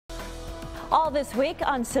All this week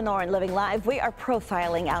on Sonoran Living Live, we are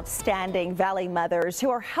profiling outstanding Valley mothers who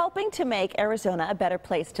are helping to make Arizona a better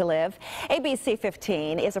place to live. ABC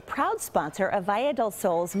 15 is a proud sponsor of Valle del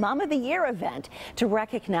Sol's Mom of the Year event to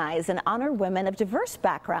recognize and honor women of diverse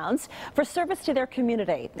backgrounds for service to their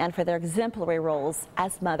community and for their exemplary roles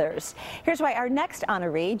as mothers. Here's why our next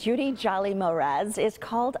honoree, Judy Jolley Mohraz, is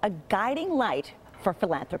called a guiding light for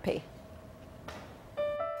philanthropy.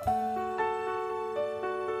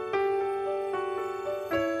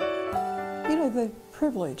 You know, the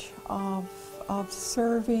privilege of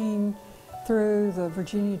serving through the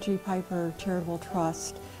Virginia G. Piper Charitable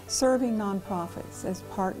Trust, serving nonprofits as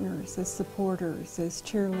partners, as supporters, as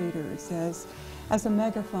cheerleaders, as a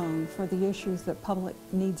megaphone for the issues that public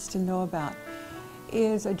needs to know about,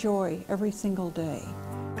 is a joy every single day.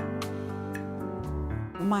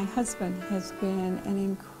 My husband has been an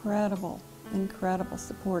incredible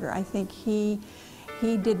supporter. I think he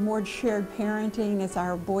did more shared parenting as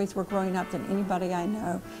our boys were growing up than anybody I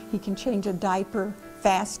know. He can change a diaper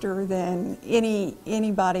faster than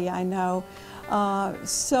anybody I know.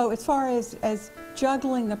 So as far as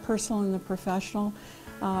juggling the personal and the professional,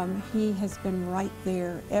 he has been right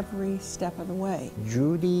there every step of the way.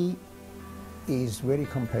 Judy is very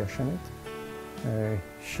compassionate.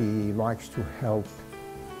 She likes to help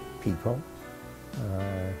people.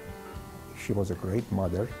 She was a great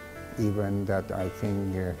mother. Even that I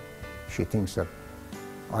think she thinks that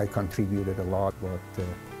I contributed a lot, but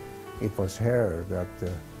it was her that,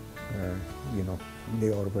 you know,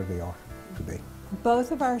 they are where they are today.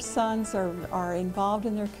 Both of our sons are involved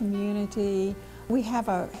in their community. We have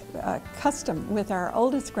a custom with our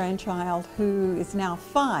oldest grandchild, who is now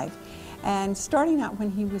 5, and starting out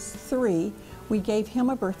when he was 3, we gave him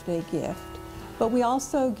a birthday gift, but we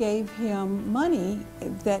also gave him money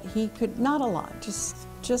that he could, not a lot, just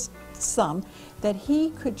some, that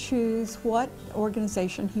he could choose what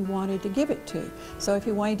organization he wanted to give it to. So if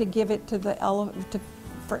he wanted to give it to the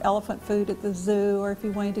for elephant food at the zoo, or if he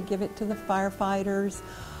wanted to give it to the firefighters,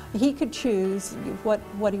 he could choose what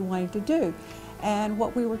he wanted to do. And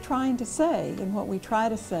what we were trying to say, and what we try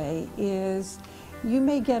to say, is you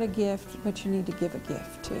may get a gift, but you need to give a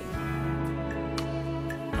gift too.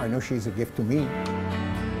 I know she's a gift to me.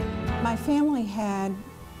 My family had,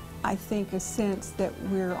 I think, a sense that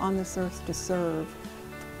we're on this earth to serve.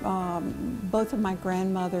 Both of my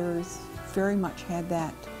grandmothers very much had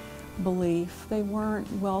that belief. They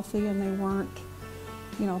weren't wealthy and they weren't,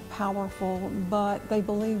 you know, powerful, but they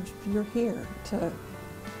believed you're here to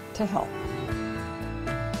help.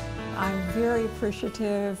 I'm very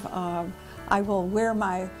appreciative. I will wear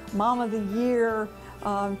my Mom of the Year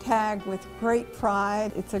tag with great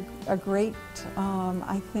pride. It's a great,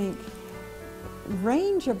 I think,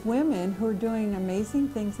 range of women who are doing amazing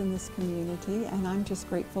things in this community, and I'm just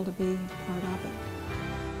grateful to be part of it.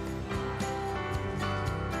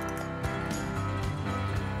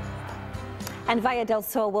 And Valle del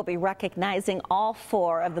Sol will be recognizing all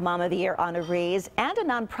 4 of the Mom of the Year honorees and a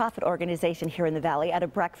nonprofit organization here in the Valley at a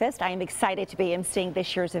breakfast. I am excited to be emceeing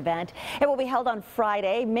this year's event. It will be held on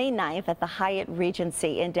Friday, May 9th at the Hyatt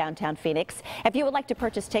Regency in downtown Phoenix. If you would like to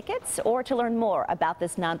purchase tickets or to learn more about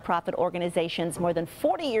this nonprofit organization's more than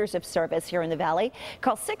 40 years of service here in the Valley,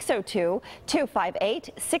 call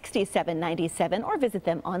 602-258-6797 or visit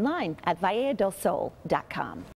them online at valledelsol.com.